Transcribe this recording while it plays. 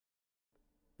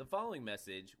The following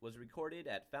message was recorded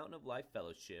at Fountain of Life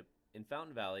Fellowship in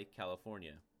Fountain Valley,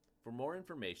 California. For more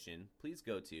information, please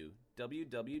go to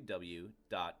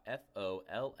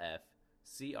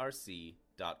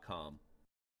www.folfcrc.com.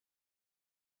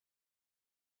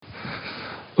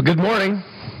 Well, good morning.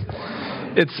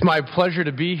 It's my pleasure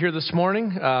to be here this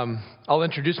morning. I'll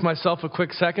introduce myself a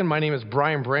quick second. My name is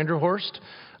Branderhorst.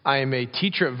 I am a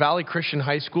teacher at Valley Christian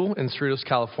High School in Cerritos,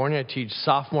 California. I teach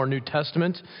sophomore New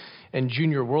Testament and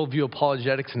junior worldview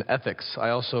apologetics and ethics. I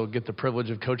also get the privilege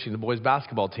of coaching the boys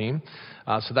basketball team,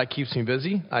 so that keeps me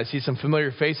busy. I see some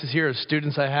familiar faces here as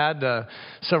students I had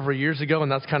several years ago,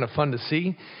 and that's kind of fun to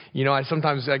see. You know, I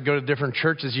sometimes go to different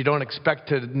churches. You don't expect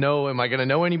to know, am I going to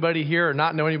know anybody here or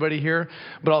not know anybody here?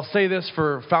 But I'll say this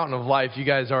for Fountain of Life, you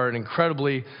guys are an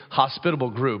incredibly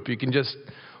hospitable group. You can just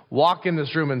walk in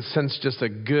this room and sense just a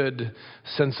good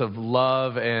sense of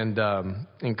love and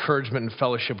encouragement and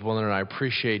fellowship with one another. I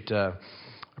appreciate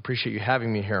you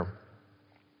having me here.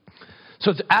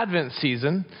 So it's Advent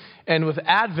season, and with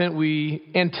Advent we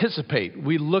anticipate,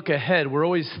 we look ahead. We're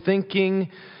always thinking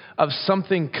of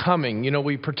something coming. You know,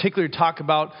 we particularly talk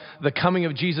about the coming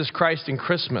of Jesus Christ in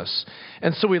Christmas.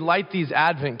 And so we light these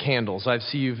Advent candles. I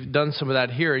see you've done some of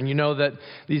that here, and you know that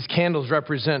these candles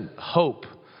represent hope,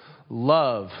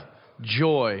 love,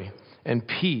 joy, and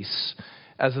peace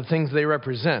as the things they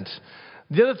represent.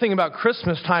 The other thing about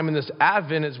Christmas time in this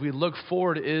Advent as we look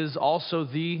forward is also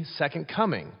the second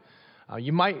coming.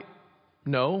 You might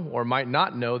know or might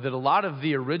not know that a lot of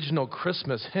the original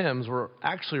Christmas hymns were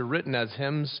actually written as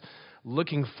hymns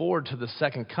looking forward to the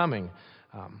second coming.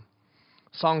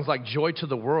 Songs like Joy to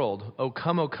the World, O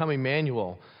Come,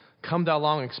 Emmanuel, Come Thou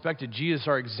Long Expected Jesus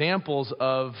are examples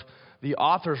of the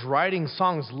authors writing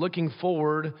songs looking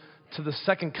forward to the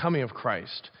second coming of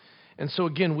Christ. And so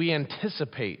again, we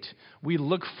anticipate, we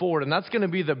look forward, and that's going to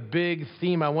be the big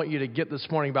theme I want you to get this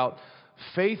morning about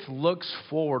faith looks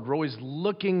forward. We're always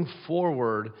looking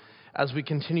forward as we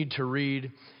continue to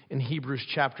read in Hebrews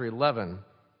chapter 11.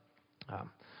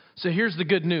 So here's the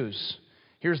good news.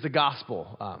 Here's the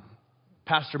gospel.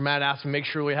 Pastor Matt asked me to make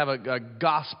sure we have a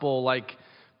gospel-like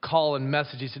call and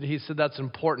message. He said that's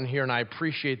important here, and I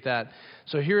appreciate that.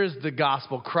 So here is the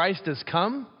gospel. Christ has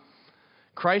come.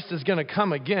 Christ is going to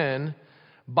come again.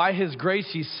 By His grace,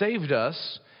 He saved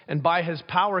us, and by His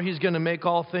power, He's going to make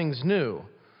all things new.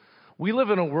 We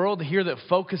live in a world here that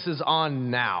focuses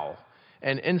on now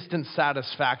and instant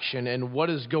satisfaction and what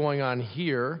is going on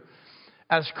here.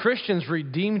 As Christians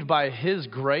redeemed by His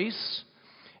grace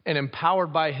and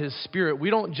empowered by His Spirit,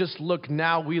 we don't just look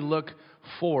now, we look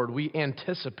forward. We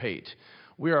anticipate.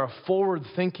 We are a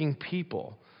forward-thinking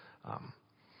people.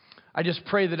 I just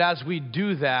pray that as we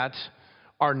do that,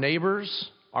 our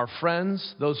neighbors, our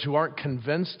friends, those who aren't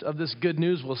convinced of this good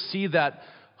news will see that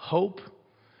hope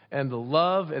and the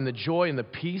love and the joy and the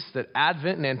peace that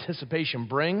Advent and anticipation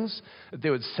brings, that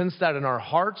they would sense that in our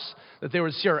hearts, that they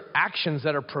would see our actions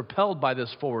that are propelled by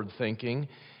this forward thinking,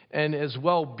 and as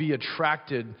well be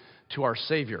attracted to our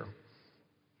Savior.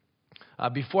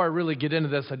 Before I really get into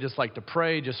this, I'd just like to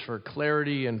pray just for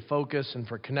clarity and focus and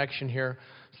for connection here.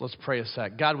 So let's pray a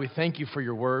sec. God, we thank you for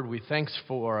your word. We thanks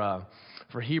for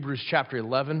Hebrews chapter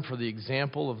 11, for the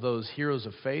example of those heroes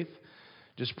of faith.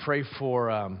 Just pray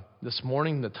for this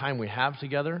morning, the time we have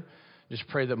together. Just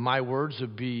pray that my words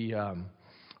would be a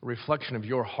reflection of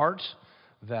your heart,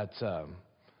 that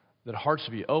hearts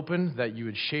would be open, that you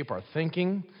would shape our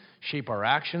thinking, shape our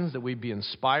actions, that we'd be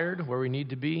inspired where we need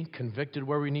to be, convicted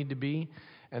where we need to be,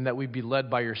 and that we'd be led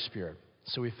by your Spirit.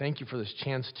 So we thank you for this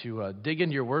chance to dig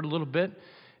into your word a little bit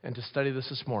and to study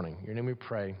this morning. In your name we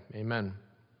pray. Amen.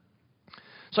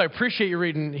 So I appreciate you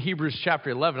reading Hebrews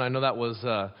chapter 11. I know that was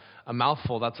a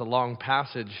mouthful. That's a long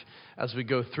passage as we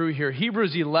go through here.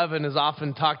 Hebrews 11 is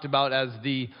often talked about as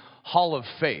the Hall of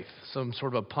Faith, some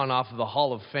sort of a pun off of the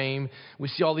Hall of Fame. We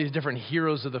see all these different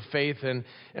heroes of the faith and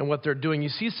what they're doing. You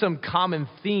see some common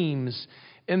themes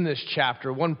in this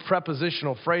chapter. One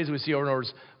prepositional phrase we see over and over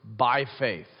is by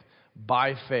faith,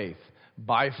 by faith,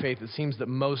 by faith. It seems that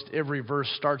most every verse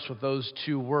starts with those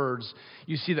two words.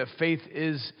 You see that faith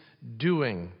is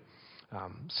doing.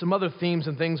 Some other themes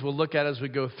and things we'll look at as we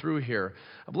go through here.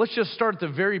 But let's just start at the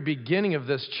very beginning of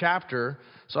this chapter.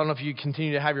 So I don't know if you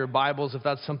continue to have your Bibles, if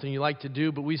that's something you like to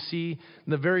do, but we see in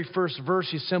the very first verse,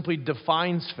 he simply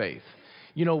defines faith.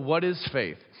 You know, what is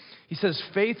faith? He says,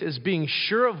 faith is being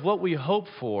sure of what we hope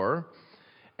for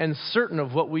and certain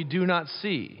of what we do not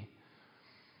see.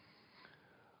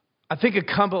 I think a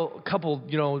couple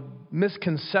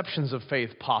misconceptions of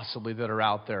faith possibly that are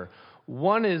out there.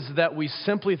 One is that we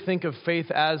simply think of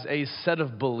faith as a set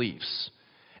of beliefs.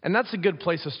 And that's a good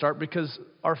place to start because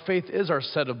our faith is our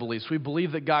set of beliefs. We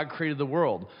believe that God created the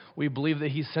world. We believe that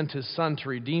he sent his son to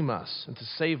redeem us and to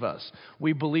save us.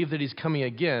 We believe that he's coming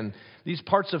again. These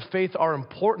parts of faith are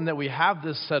important that we have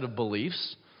this set of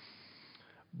beliefs.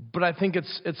 But I think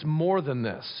it's more than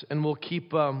this, and we'll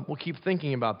keep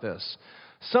thinking about this.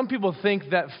 Some people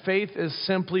think that faith is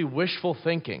simply wishful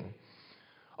thinking.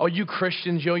 Oh, you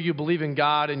Christians, you believe in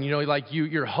God, and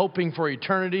you're hoping for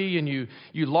eternity, and you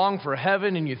long for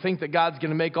heaven, and you think that God's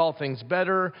going to make all things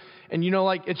better, and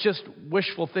it's just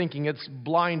wishful thinking. It's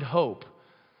blind hope.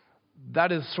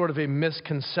 That is sort of a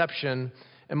misconception,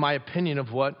 in my opinion,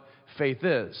 of what faith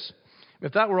is.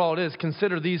 If that were all it is,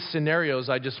 consider these scenarios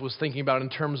I just was thinking about in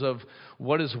terms of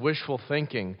what is wishful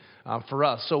thinking for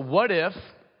us. So what if,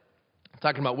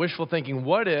 talking about wishful thinking,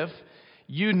 what if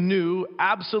you knew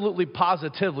absolutely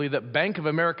positively that Bank of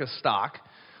America stock,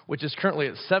 which is currently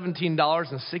at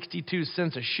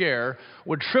 $17.62 a share,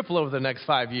 would triple over the next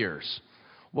 5 years?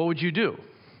 What would you do?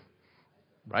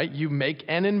 Right? You make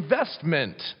an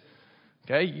investment.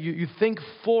 Okay? You think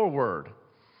forward.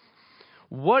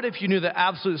 What if you knew the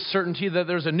absolute certainty that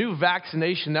there's a new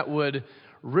vaccination that would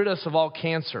rid us of all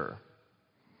cancer?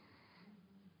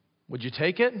 Would you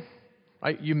take it?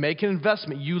 Right? You make an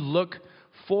investment. You look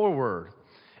forward.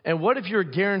 And what if you're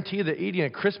guaranteed that eating a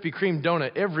Krispy Kreme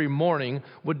donut every morning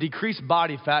would decrease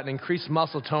body fat and increase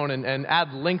muscle tone and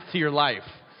add length to your life?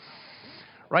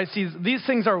 Right? See, these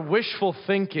things are wishful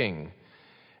thinking.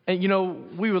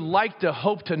 And, we would like to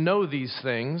hope to know these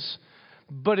things.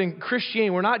 But in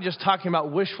Christianity, we're not just talking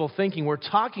about wishful thinking. We're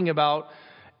talking about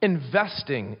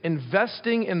investing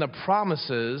in the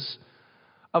promises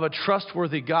of a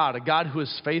trustworthy God, a God who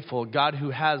is faithful, a God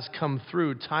who has come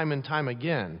through time and time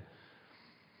again.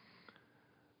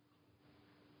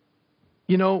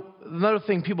 Another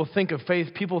thing people think of faith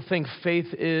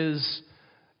is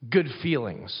good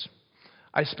feelings.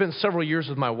 I spent several years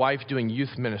with my wife doing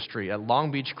youth ministry at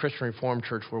Long Beach Christian Reformed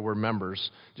Church, where we're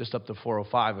members, just up to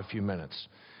 405, a few minutes.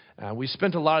 We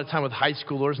spent a lot of time with high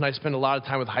schoolers, and I spend a lot of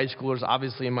time with high schoolers,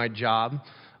 obviously, in my job.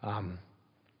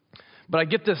 But I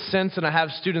get this sense, and I have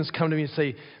students come to me and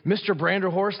say, Mr.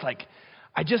 Branderhorst,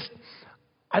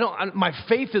 my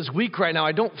faith is weak right now.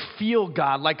 I don't feel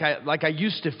God like I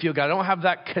used to feel God. I don't have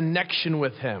that connection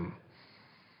with him.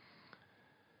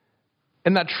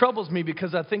 And that troubles me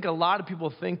because I think a lot of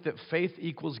people think that faith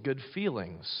equals good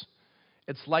feelings.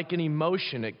 It's like an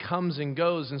emotion. It comes and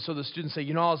goes. And so the students say,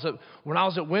 when I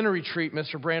was at winter retreat,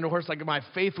 Mr. Branderhorst, my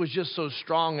faith was just so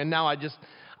strong, and now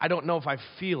I don't know if I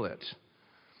feel it.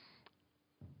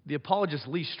 The apologist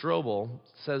Lee Strobel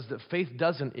says that faith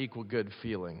doesn't equal good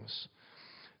feelings.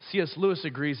 C.S. Lewis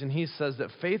agrees, and he says that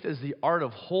faith is the art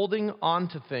of holding on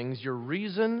to things your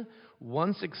reason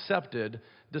once accepted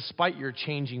despite your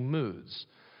changing moods.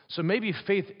 So maybe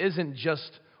faith isn't just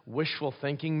wishful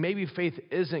thinking. Maybe faith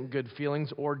isn't good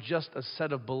feelings or just a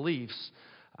set of beliefs.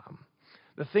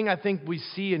 The thing I think we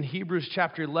see in Hebrews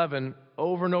chapter 11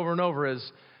 over and over and over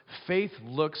is faith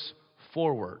looks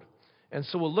forward. And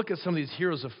so we'll look at some of these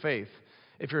heroes of faith.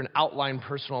 If you're an outline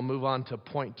person, I'll move on to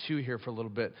point 2 here for a little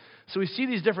bit. So we see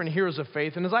these different heroes of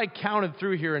faith. And as I counted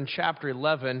through here in chapter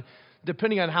 11,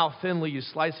 depending on how thinly you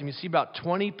slice them, you see about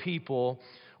 20 people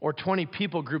or 20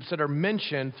 people groups that are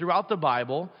mentioned throughout the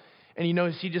Bible. And you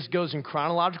notice he just goes in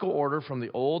chronological order from the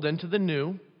Old into the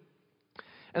New.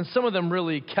 And some of them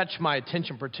really catch my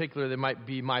attention particularly. They might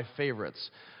be my favorites.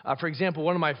 For example,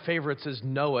 one of my favorites is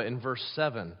Noah in verse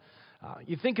 7.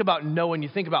 You think about Noah and you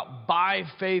think about by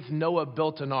faith Noah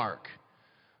built an ark.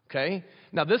 Okay?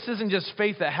 Now this isn't just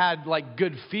faith that had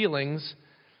good feelings.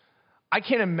 I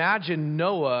can't imagine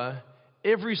Noah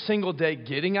every single day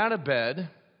getting out of bed,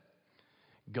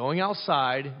 going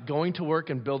outside, going to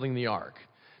work and building the ark.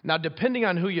 Now depending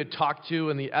on who you talk to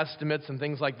and the estimates and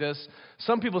things like this,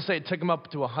 some people say it took him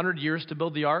up to 100 years to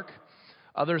build the ark.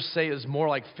 Others say it's more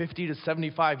like 50 to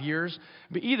 75 years.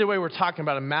 But either way, we're talking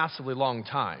about a massively long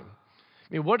time.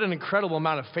 I mean, what an incredible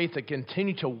amount of faith to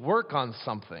continue to work on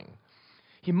something.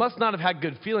 He must not have had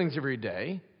good feelings every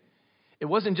day. It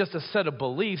wasn't just a set of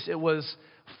beliefs. It was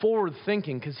forward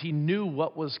thinking because he knew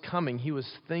what was coming. He was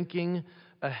thinking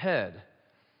ahead.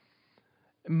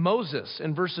 Moses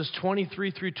in verses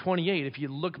 23 through 28, if you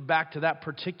look back to that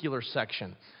particular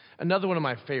section, another one of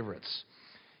my favorites.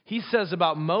 He says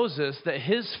about Moses that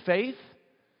his faith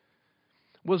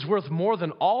was worth more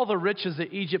than all the riches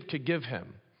that Egypt could give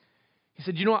him. He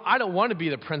said, I don't want to be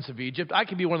the prince of Egypt. I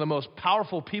could be one of the most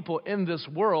powerful people in this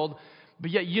world.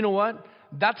 But yet, you know what?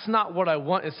 That's not what I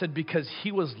want. It said because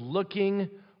he was looking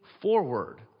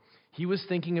forward. He was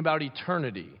thinking about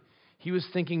eternity. He was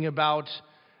thinking about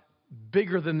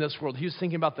bigger than this world. He was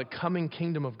thinking about the coming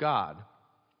kingdom of God.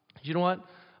 You know what?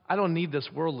 I don't need this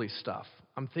worldly stuff.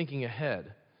 I'm thinking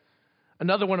ahead.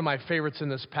 Another one of my favorites in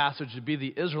this passage would be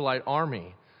the Israelite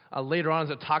army. Later on, as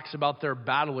it talks about their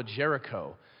battle with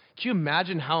Jericho. Can you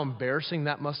imagine how embarrassing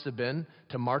that must have been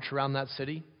to march around that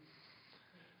city?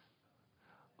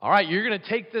 All right, you're going to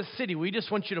take this city. We just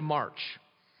want you to march.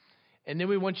 And then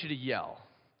we want you to yell.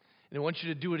 And we want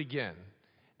you to do it again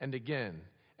and again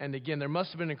and again. There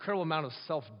must have been an incredible amount of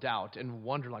self-doubt and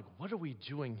wonder, like, what are we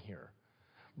doing here?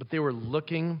 But they were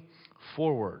looking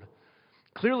forward.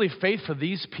 Clearly, faith for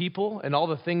these people and all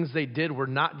the things they did were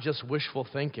not just wishful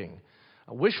thinking.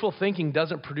 Wishful thinking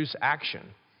doesn't produce action.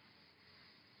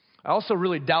 I also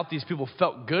really doubt these people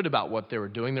felt good about what they were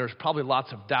doing. There was probably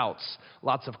lots of doubts,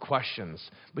 lots of questions.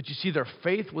 But you see, their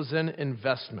faith was in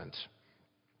investment.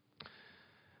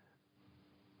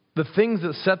 The things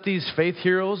that set these faith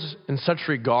heroes in such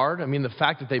regard, the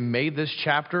fact that they made this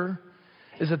chapter,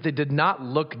 is that they did not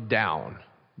look down.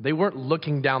 They weren't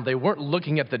looking down. They weren't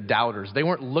looking at the doubters. They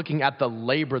weren't looking at the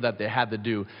labor that they had to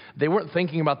do. They weren't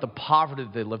thinking about the poverty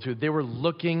that they lived through. They were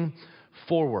looking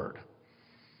forward.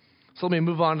 So let me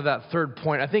move on to that third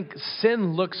point. I think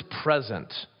sin looks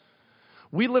present.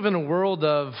 We live in a world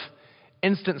of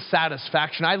instant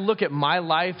satisfaction. I look at my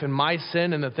life and my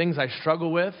sin and the things I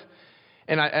struggle with,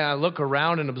 and I look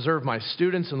around and observe my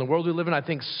students and the world we live in. I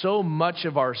think so much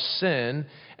of our sin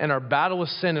and our battle with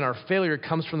sin and our failure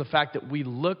comes from the fact that we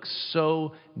look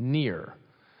so near.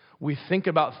 We think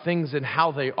about things and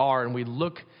how they are, and we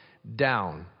look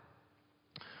down.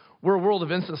 We're a world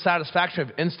of instant satisfaction,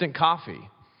 of instant coffee,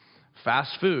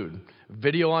 fast food,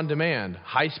 video on demand,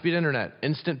 high-speed internet,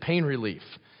 instant pain relief.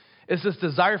 It's this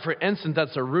desire for instant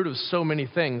that's the root of so many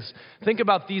things. Think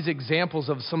about these examples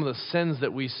of some of the sins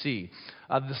that we see.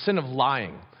 The sin of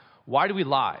lying. Why do we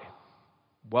lie?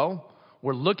 Well,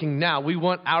 we're looking now. We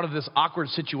want out of this awkward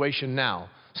situation now.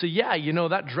 So yeah,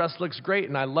 that dress looks great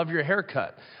and I love your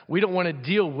haircut. We don't want to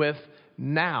deal with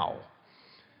now.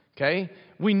 Okay?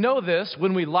 We know this.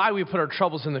 When we lie, we put our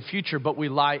troubles in the future, but we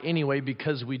lie anyway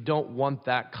because we don't want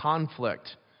that conflict.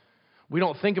 We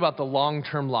don't think about the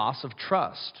long-term loss of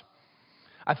trust.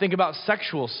 I think about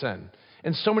sexual sin.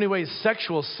 In so many ways,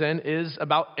 sexual sin is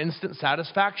about instant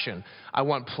satisfaction. I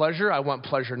want pleasure. I want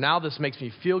pleasure now. This makes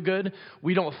me feel good.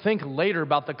 We don't think later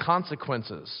about the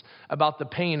consequences, about the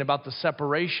pain, about the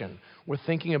separation. We're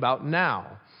thinking about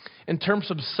now. In terms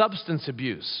of substance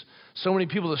abuse, so many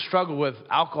people that struggle with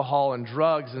alcohol and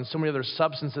drugs and so many other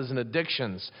substances and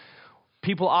addictions,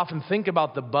 people often think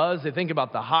about the buzz, they think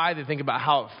about the high, they think about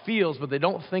how it feels, but they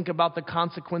don't think about the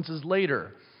consequences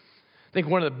later. I think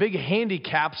one of the big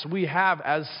handicaps we have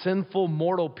as sinful,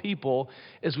 mortal people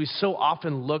is we so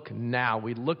often look now.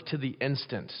 We look to the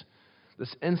instant,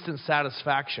 this instant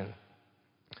satisfaction.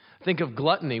 Think of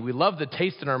gluttony. We love the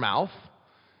taste in our mouth,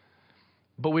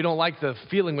 but we don't like the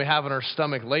feeling we have in our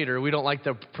stomach later. We don't like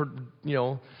the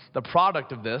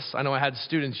product of this. I know I had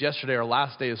students yesterday, our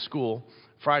last day of school,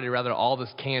 Friday rather, all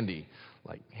this candy.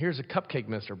 Like, here's a cupcake,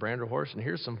 Mr. Branderhorst, and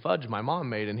here's some fudge my mom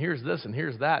made, and here's this, and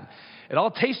here's that. It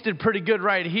all tasted pretty good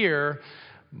right here,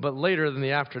 but later in the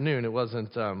afternoon, it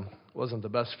wasn't the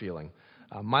best feeling.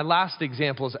 My last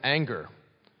example is anger.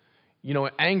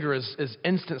 Anger is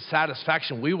instant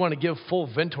satisfaction. We want to give full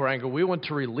vent to our anger. We want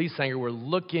to release anger. We're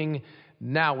looking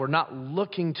now. We're not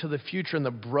looking to the future and the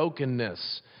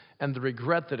brokenness and the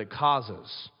regret that it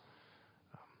causes.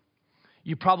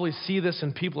 You probably see this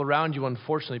in people around you,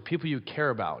 unfortunately, people you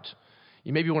care about.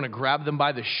 You maybe want to grab them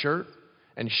by the shirt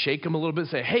and shake them a little bit and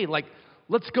say, hey,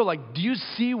 let's go. Do you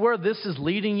see where this is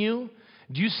leading you?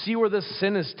 Do you see where this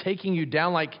sin is taking you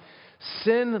down?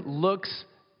 Sin looks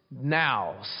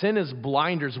now. Sin is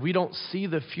blinders. We don't see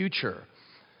the future.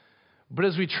 But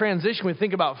as we transition, we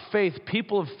think about faith.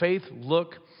 People of faith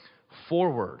look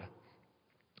forward.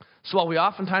 So while we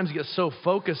oftentimes get so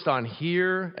focused on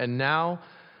here and now,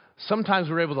 sometimes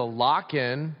we're able to lock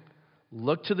in,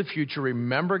 look to the future,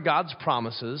 remember God's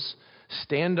promises,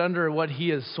 stand under what He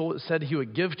has said He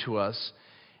would give to us,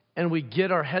 and we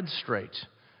get our heads straight.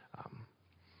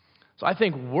 So I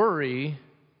think worry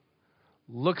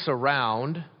looks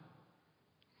around,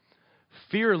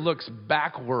 fear looks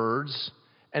backwards,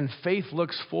 and faith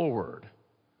looks forward.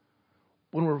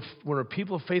 When we're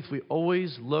people of faith, we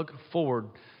always look forward.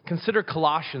 Consider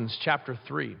Colossians chapter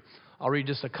 3. I'll read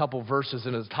just a couple verses,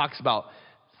 and it talks about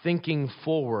thinking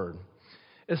forward.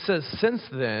 It says, since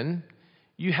then,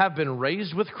 you have been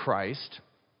raised with Christ.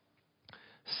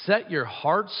 Set your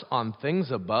hearts on things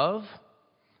above,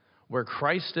 where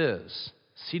Christ is,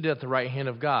 seated at the right hand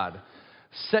of God.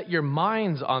 Set your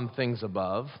minds on things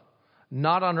above,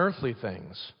 not on earthly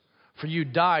things. For you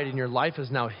died, and your life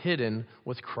is now hidden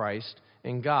with Christ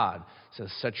in God. It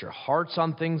says, set your hearts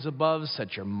on things above,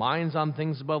 set your minds on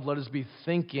things above. Let us be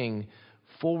thinking,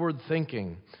 forward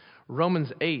thinking.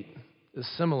 Romans 8 is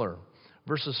similar.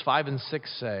 Verses 5 and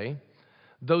 6 say,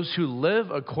 those who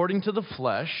live according to the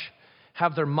flesh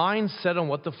have their minds set on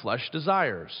what the flesh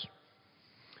desires.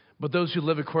 But those who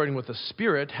live according with the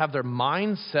Spirit have their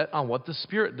minds set on what the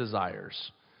Spirit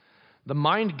desires. The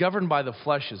mind governed by the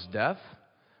flesh is death,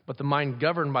 but the mind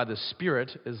governed by the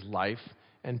Spirit is life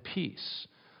and peace.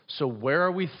 So where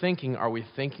are we thinking? Are we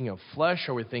thinking of flesh?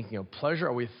 Are we thinking of pleasure?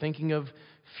 Are we thinking of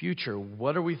future?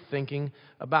 What are we thinking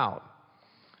about?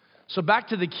 So back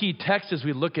to the key text as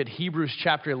we look at Hebrews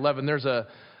chapter 11, there's a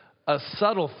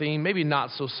subtle theme, maybe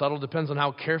not so subtle, depends on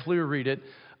how carefully we read it,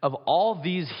 of all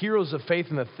these heroes of faith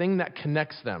and the thing that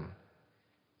connects them.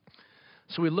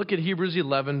 So we look at Hebrews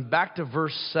 11, back to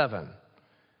verse 7.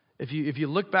 If you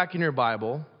look back in your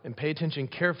Bible and pay attention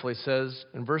carefully, it says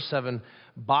in verse 7,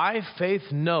 by faith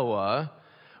Noah,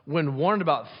 when warned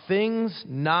about things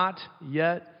not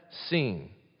yet seen.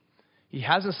 He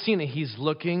hasn't seen it, he's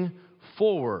looking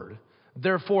forward.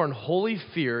 Therefore, in holy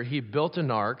fear, he built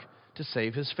an ark to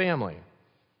save his family.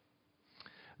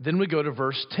 Then we go to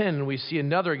verse 10, and we see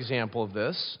another example of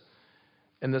this,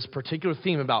 and this particular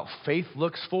theme about faith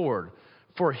looks forward.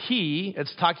 For he,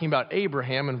 it's talking about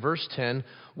Abraham in verse 10,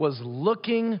 was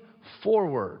looking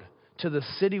forward to the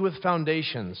city with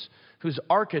foundations, whose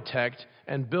architect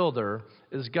and builder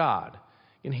is God.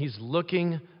 And he's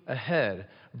looking ahead.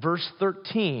 Verse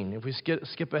 13, if we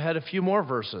skip ahead a few more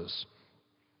verses.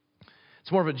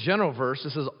 It's more of a general verse.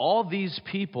 It says, all these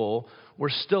people were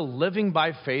still living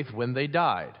by faith when they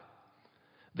died.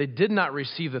 They did not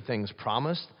receive the things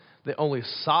promised. They only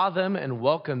saw them and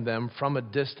welcomed them from a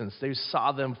distance. They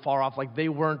saw them far off, like they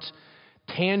weren't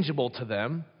tangible to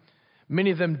them.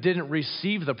 Many of them didn't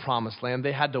receive the promised land.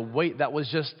 They had to wait. That was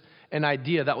just an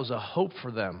idea. That was a hope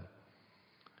for them.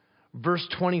 Verse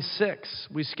 26,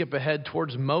 we skip ahead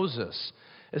towards Moses.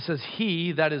 It says,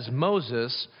 he, that is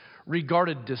Moses,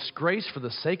 regarded disgrace for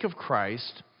the sake of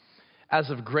Christ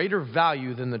as of greater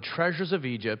value than the treasures of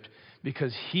Egypt,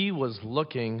 because he was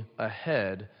looking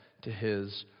ahead to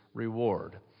his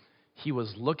reward. He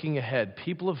was looking ahead.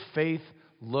 People of faith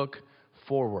look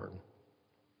forward.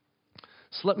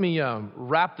 So let me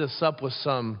wrap this up with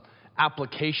some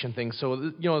application things.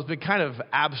 So, it's been kind of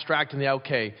abstract in the,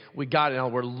 okay, we got it now.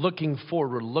 We're looking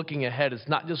forward. We're looking ahead. It's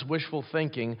not just wishful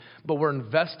thinking, but we're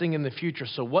investing in the future.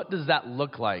 So what does that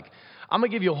look like? I'm going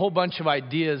to give you a whole bunch of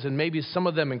ideas, and maybe some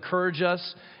of them encourage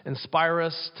us, inspire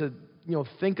us to,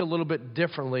 think a little bit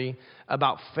differently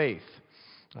about faith.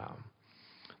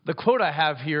 The quote I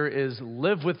have here is,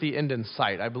 live with the end in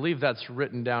sight. I believe that's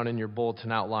written down in your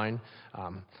bulletin outline.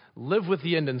 Live with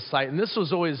the end in sight. And this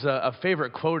was always a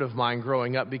favorite quote of mine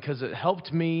growing up, because it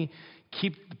helped me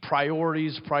keep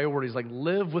priorities, like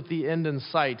live with the end in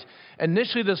sight.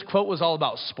 Initially, this quote was all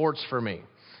about sports for me.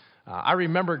 I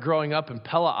remember growing up in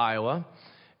Pella, Iowa,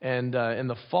 and in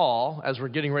the fall, as we're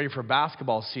getting ready for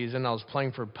basketball season, I was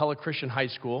playing for Pella Christian High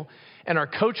School, and our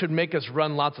coach would make us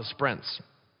run lots of sprints.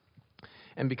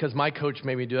 And because my coach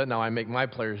made me do that, now I make my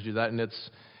players do that, and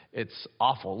it's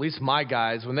awful. At least my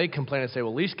guys, when they complain, I say,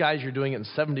 well, at least guys, you're doing it in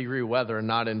 70-degree weather and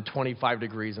not in 25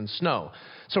 degrees and snow.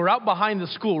 So we're out behind the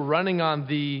school running on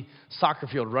the soccer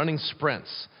field, running sprints,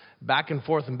 back and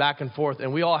forth,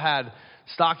 and we all had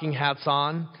stocking hats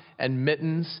on and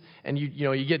mittens, and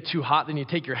you get too hot, then you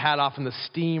take your hat off and the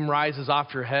steam rises off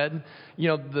your head.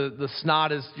 The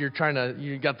snot is, you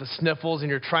got the sniffles and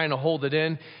you're trying to hold it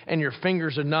in, and your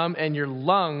fingers are numb and your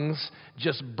lungs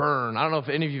just burn. I don't know if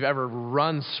any of you have ever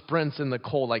run sprints in the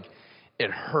cold, like it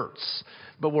hurts.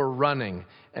 But we're running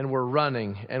and we're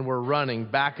running and we're running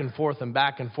back and forth,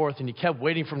 and you kept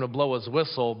waiting for him to blow his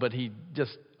whistle, but he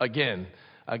just, again,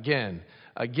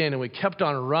 and we kept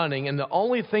on running, and the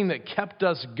only thing that kept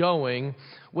us going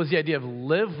was the idea of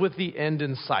live with the end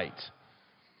in sight.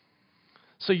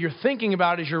 So you're thinking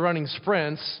about, as you're running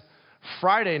sprints,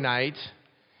 Friday night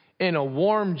in a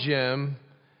warm gym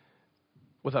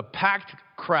with a packed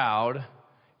crowd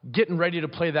getting ready to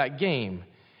play that game.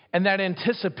 And that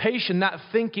anticipation, that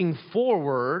thinking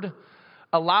forward,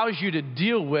 allows you to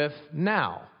deal with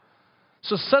now.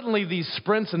 So suddenly these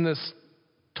sprints and this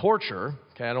torture,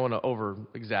 okay, I don't want to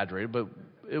over-exaggerate, but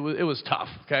it was tough,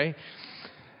 okay?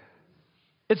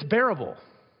 It's bearable.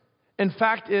 In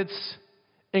fact, it's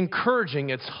encouraging,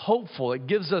 it's hopeful, it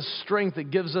gives us strength,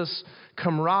 it gives us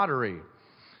camaraderie.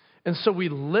 And so we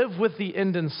live with the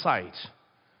end in sight.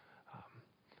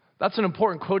 That's an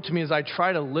important quote to me as I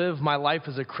try to live my life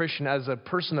as a Christian, as a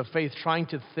person of faith, trying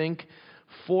to think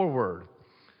forward.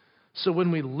 So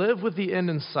when we live with the end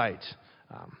in sight,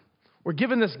 we're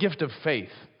given this gift of faith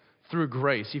through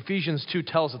grace. Ephesians 2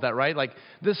 tells us that, right? Like,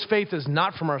 this faith is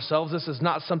not from ourselves. This is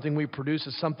not something we produce.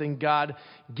 It's something God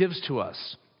gives to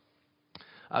us.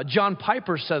 John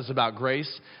Piper says about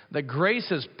grace that grace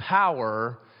is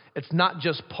power. It's not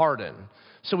just pardon.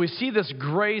 So we see this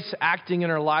grace acting in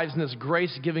our lives and this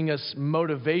grace giving us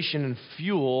motivation and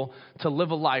fuel to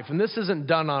live a life. And this isn't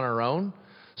done on our own.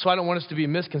 So I don't want us to be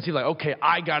misconceived like, okay,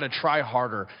 I got to try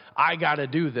harder. I got to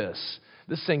do this.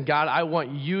 This thing, God, I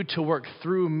want you to work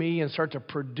through me and start to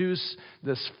produce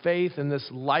this faith and this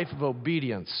life of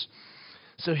obedience.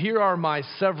 So here are my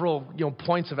several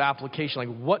points of application.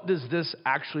 Like, what does this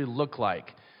actually look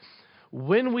like?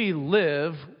 When we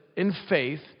live in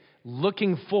faith,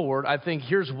 looking forward, I think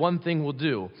here's one thing we'll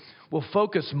do. We'll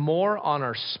focus more on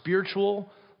our spiritual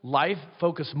life,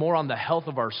 focus more on the health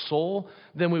of our soul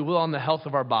than we will on the health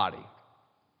of our body.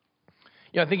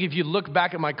 I think if you look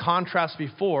back at my contrast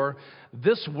before,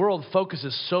 this world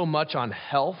focuses so much on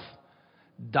health,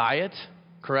 diet,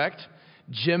 correct?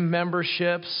 Gym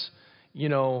memberships,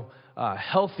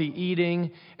 healthy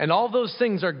eating, and all those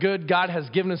things are good. God has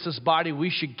given us this body.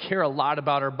 We should care a lot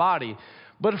about our body.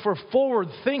 But if we're forward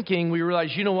thinking, we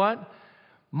realize, you know what?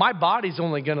 My body's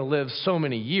only going to live so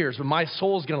many years, but my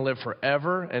soul's going to live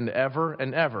forever and ever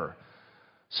and ever.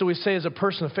 So we say as a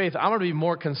person of faith, I'm going to be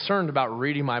more concerned about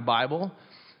reading my Bible,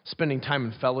 spending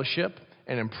time in fellowship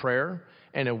and in prayer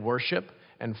and in worship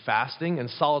and fasting and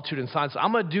solitude and silence.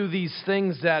 I'm going to do these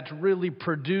things that really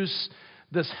produce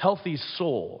this healthy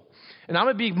soul. And I'm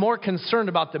going to be more concerned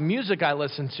about the music I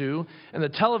listen to and the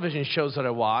television shows that I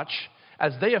watch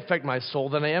as they affect my soul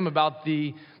than I am about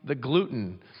the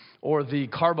gluten or the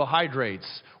carbohydrates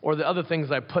or the other things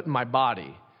I put in my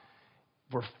body.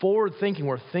 We're forward thinking.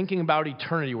 We're thinking about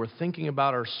eternity. We're thinking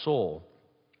about our soul.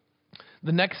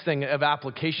 The next thing of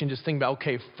application, just think about,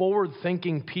 okay, forward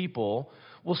thinking people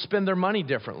will spend their money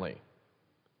differently.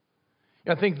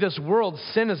 I think this world,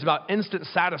 sin is about instant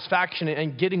satisfaction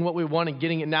and getting what we want and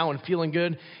getting it now and feeling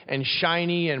good and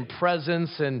shiny and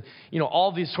presents and,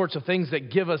 all these sorts of things that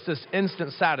give us this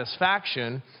instant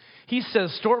satisfaction. He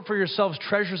says, store up for yourselves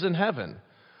treasures in heaven.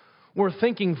 We're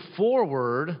thinking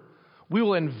forward. We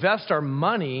will invest our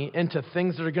money into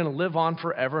things that are going to live on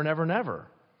forever and ever and ever.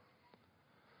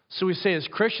 So we say as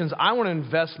Christians, I want to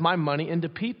invest my money into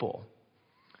people,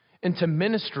 into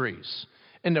ministries,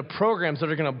 into programs that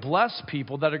are going to bless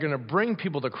people, that are going to bring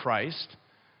people to Christ,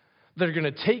 that are going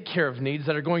to take care of needs,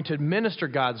 that are going to administer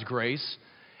God's grace.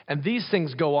 And these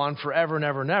things go on forever and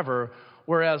ever and ever.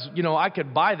 Whereas, I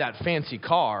could buy that fancy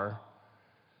car,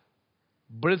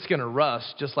 but it's going to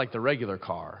rust just like the regular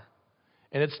car.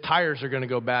 And its tires are going to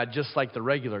go bad just like the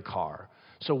regular car.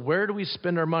 So where do we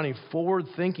spend our money?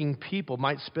 Forward-thinking people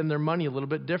might spend their money a little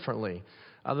bit differently.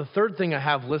 The third thing I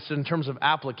have listed in terms of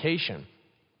application.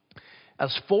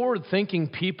 As forward-thinking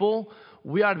people,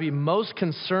 we ought to be most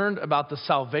concerned about the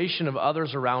salvation of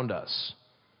others around us.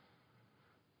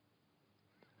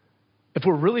 If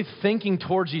we're really thinking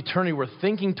towards eternity, we're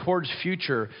thinking towards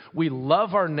future, we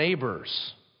love our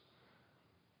neighbors.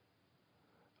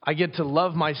 I get to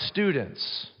love my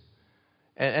students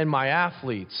and my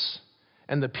athletes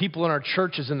and the people in our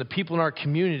churches and the people in our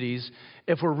communities.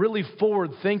 If we're really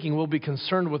forward thinking, we'll be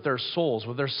concerned with their souls,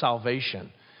 with their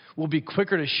salvation. We'll be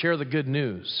quicker to share the good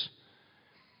news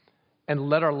and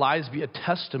let our lives be a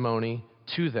testimony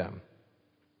to them.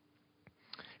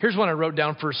 Here's one I wrote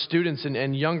down for students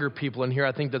and younger people in here.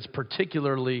 I think that's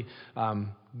particularly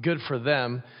good for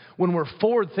them. When we're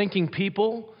forward-thinking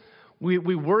people, we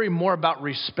worry more about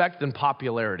respect than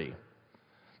popularity.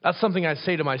 That's something I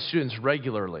say to my students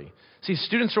regularly. See,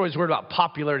 students are always worried about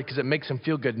popularity because it makes them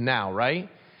feel good now, right?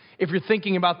 If you're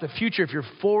thinking about the future, if you're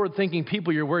forward-thinking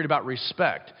people, you're worried about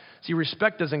respect. See,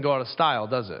 respect doesn't go out of style,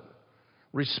 does it?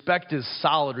 Respect is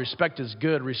solid. Respect is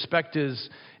good. Respect is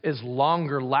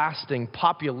longer lasting.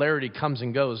 Popularity comes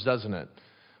and goes, doesn't it?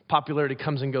 Popularity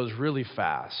comes and goes really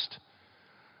fast.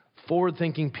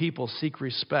 Forward-thinking people seek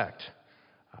respect.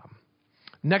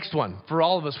 Next one, for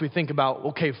all of us, we think about,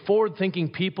 okay, forward-thinking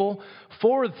people.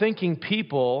 Forward-thinking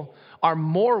people are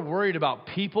more worried about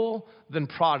people than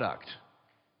product.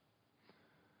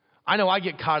 I know I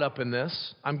get caught up in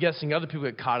this. I'm guessing other people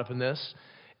get caught up in this.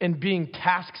 In being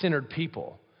task-centered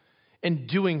people, in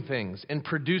doing things, in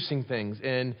producing things,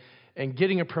 in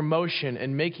getting a promotion,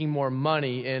 and making more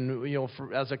money, and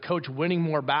as a coach, winning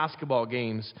more basketball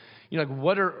games.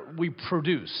 What are we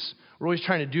produce? We're always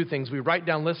trying to do things. We write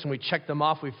down lists and we check them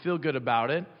off. We feel good about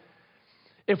it.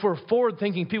 If we're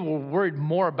forward-thinking people, we're worried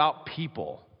more about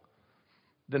people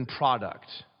than product.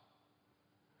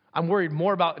 I'm worried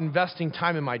more about investing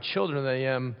time in my children than I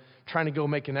am trying to go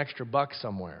make an extra buck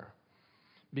somewhere.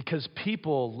 Because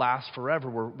people last forever.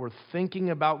 We're thinking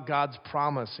about God's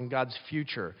promise and God's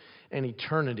future and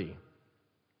eternity.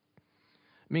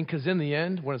 I mean, because in the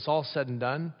end, when it's all said and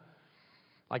done,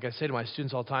 like I say to my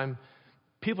students all the time,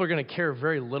 people are going to care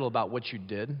very little about what you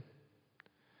did.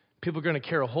 People are going to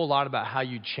care a whole lot about how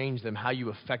you changed them, how you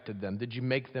affected them. Did you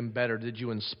make them better? Did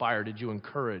you inspire? Did you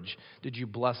encourage? Did you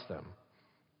bless them?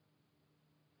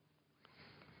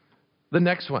 The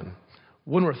next one.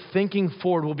 When we're thinking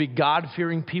forward, we'll be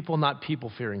God-fearing people, not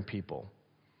people-fearing people.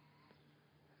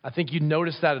 I think you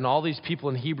notice that in all these people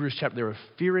in Hebrews chapter, they were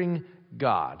fearing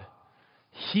God.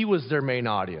 He was their main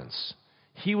audience.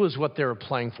 He was what they were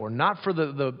playing for, not for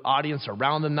the audience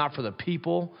around them, not for the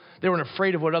people. They weren't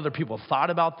afraid of what other people thought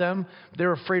about them. They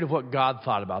were afraid of what God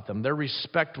thought about them. Their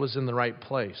respect was in the right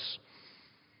place.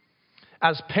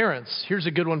 As parents, here's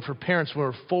a good one for parents. When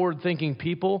we're forward-thinking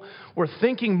people, we're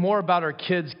thinking more about our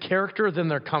kids' character than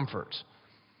their comfort.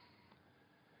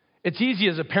 It's easy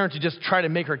as a parent to just try to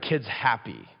make our kids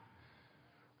happy,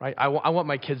 right? I want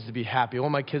my kids to be happy. I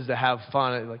want my kids to have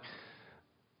fun.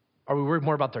 Are we worried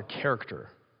more about their character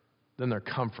than their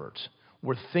comfort?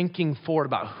 We're thinking forward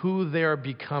about who they're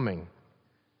becoming.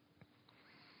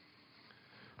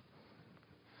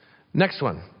 Next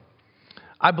one.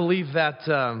 I believe that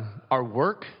our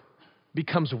work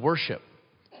becomes worship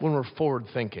when we're forward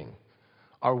thinking.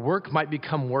 Our work might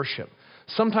become worship.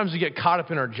 Sometimes we get caught up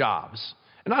in our jobs.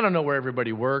 And I don't know where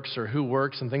everybody works or who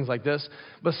works and things like this,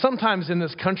 but sometimes in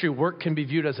this country, work can be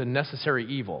viewed as a necessary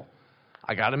evil.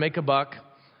 I got to make a buck.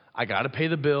 I got to pay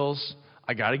the bills.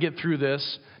 I got to get through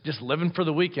this. Just living for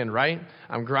the weekend, right?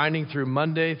 I'm grinding through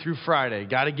Monday through Friday.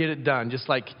 Got to get it done. Just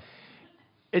like,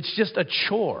 it's just a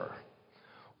chore.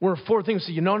 We're forward thinking,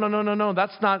 so no.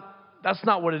 That's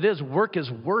not what it is. Work is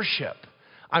worship.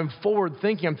 I'm forward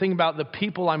thinking. I'm thinking about the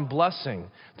people I'm blessing.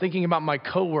 Thinking about my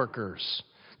coworkers,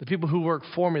 the people who work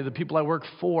for me, the people I work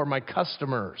for, my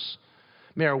customers.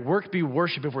 May our work be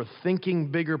worship if we're thinking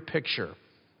bigger picture.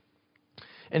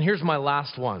 And here's my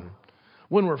last one.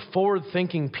 When we're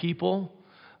forward-thinking people,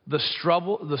 the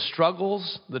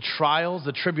struggles, the trials,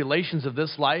 the tribulations of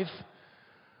this life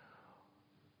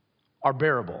are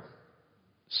bearable.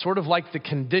 Sort of like the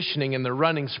conditioning and the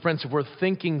running sprints if we're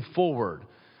thinking forward.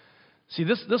 See,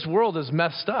 this world is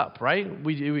messed up, right?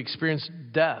 We experience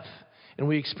death, and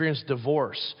we experience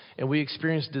divorce, and we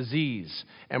experience disease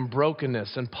and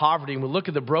brokenness and poverty. And we look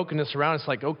at the brokenness around us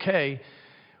like, okay,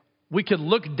 we could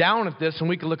look down at this and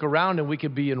we could look around and we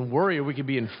could be in worry or we could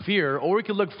be in fear, or we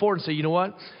could look forward and say, you know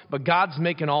what? But God's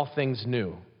making all things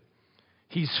new.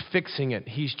 He's fixing it.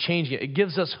 He's changing it. It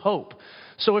gives us hope.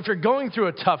 So if you're going through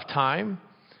a tough time,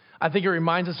 I think it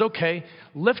reminds us, okay,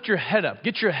 lift your head up.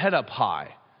 Get your head up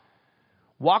high.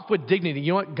 Walk with dignity.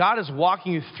 You know what? God is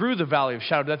walking you through the valley of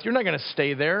shadow of death. You're not going to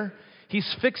stay there.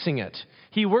 He's fixing it.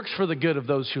 He works for the good of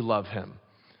those who love him.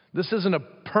 This isn't a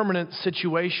permanent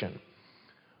situation.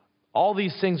 All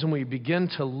these things, when we begin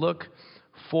to look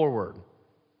forward,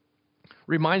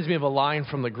 reminds me of a line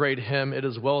from the great hymn, "It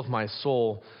Is Well With My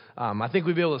Soul." I think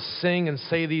we'd be able to sing and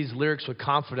say these lyrics with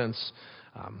confidence.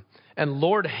 And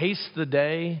Lord, haste the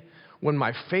day when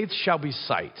my faith shall be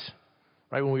sight,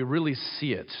 right? When we really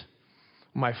see it.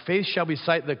 My faith shall be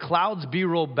sight. The clouds be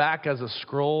rolled back as a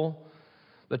scroll.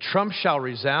 The trump shall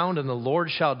resound and the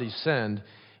Lord shall descend.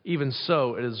 Even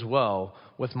so, it is well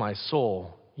with my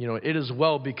soul. You know, it is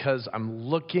well because I'm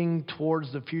looking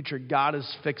towards the future. God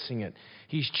is fixing it.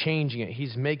 He's changing it.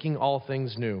 He's making all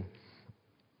things new.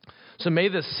 So may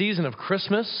this season of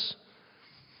Christmas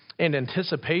and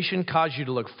anticipation cause you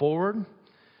to look forward.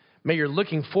 May your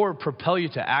looking forward propel you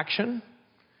to action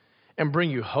and bring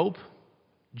you hope,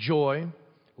 joy,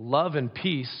 love, and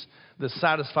peace that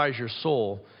satisfies your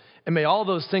soul. And may all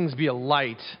those things be a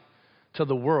light to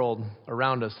the world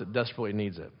around us that desperately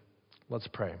needs it. Let's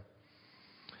pray.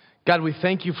 God, we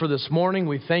thank you for this morning.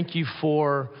 We thank you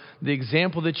for the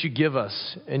example that you give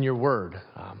us in your word.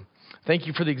 Thank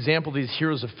you for the example of these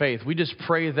heroes of faith. We just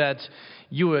pray that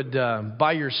you would,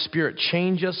 by your Spirit,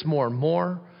 change us more and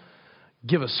more.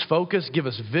 Give us focus, give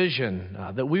us vision,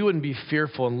 that we wouldn't be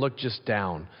fearful and look just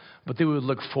down, but that we would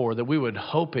look forward, that we would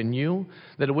hope in you,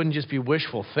 that it wouldn't just be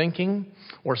wishful thinking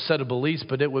or set of beliefs,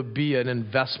 but it would be an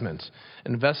investment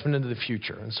into the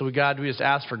future. And so, God, we just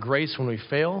ask for grace when we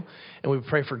fail, and we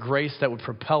pray for grace that would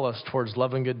propel us towards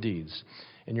love and good deeds.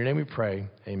 In your name we pray,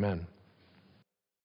 amen.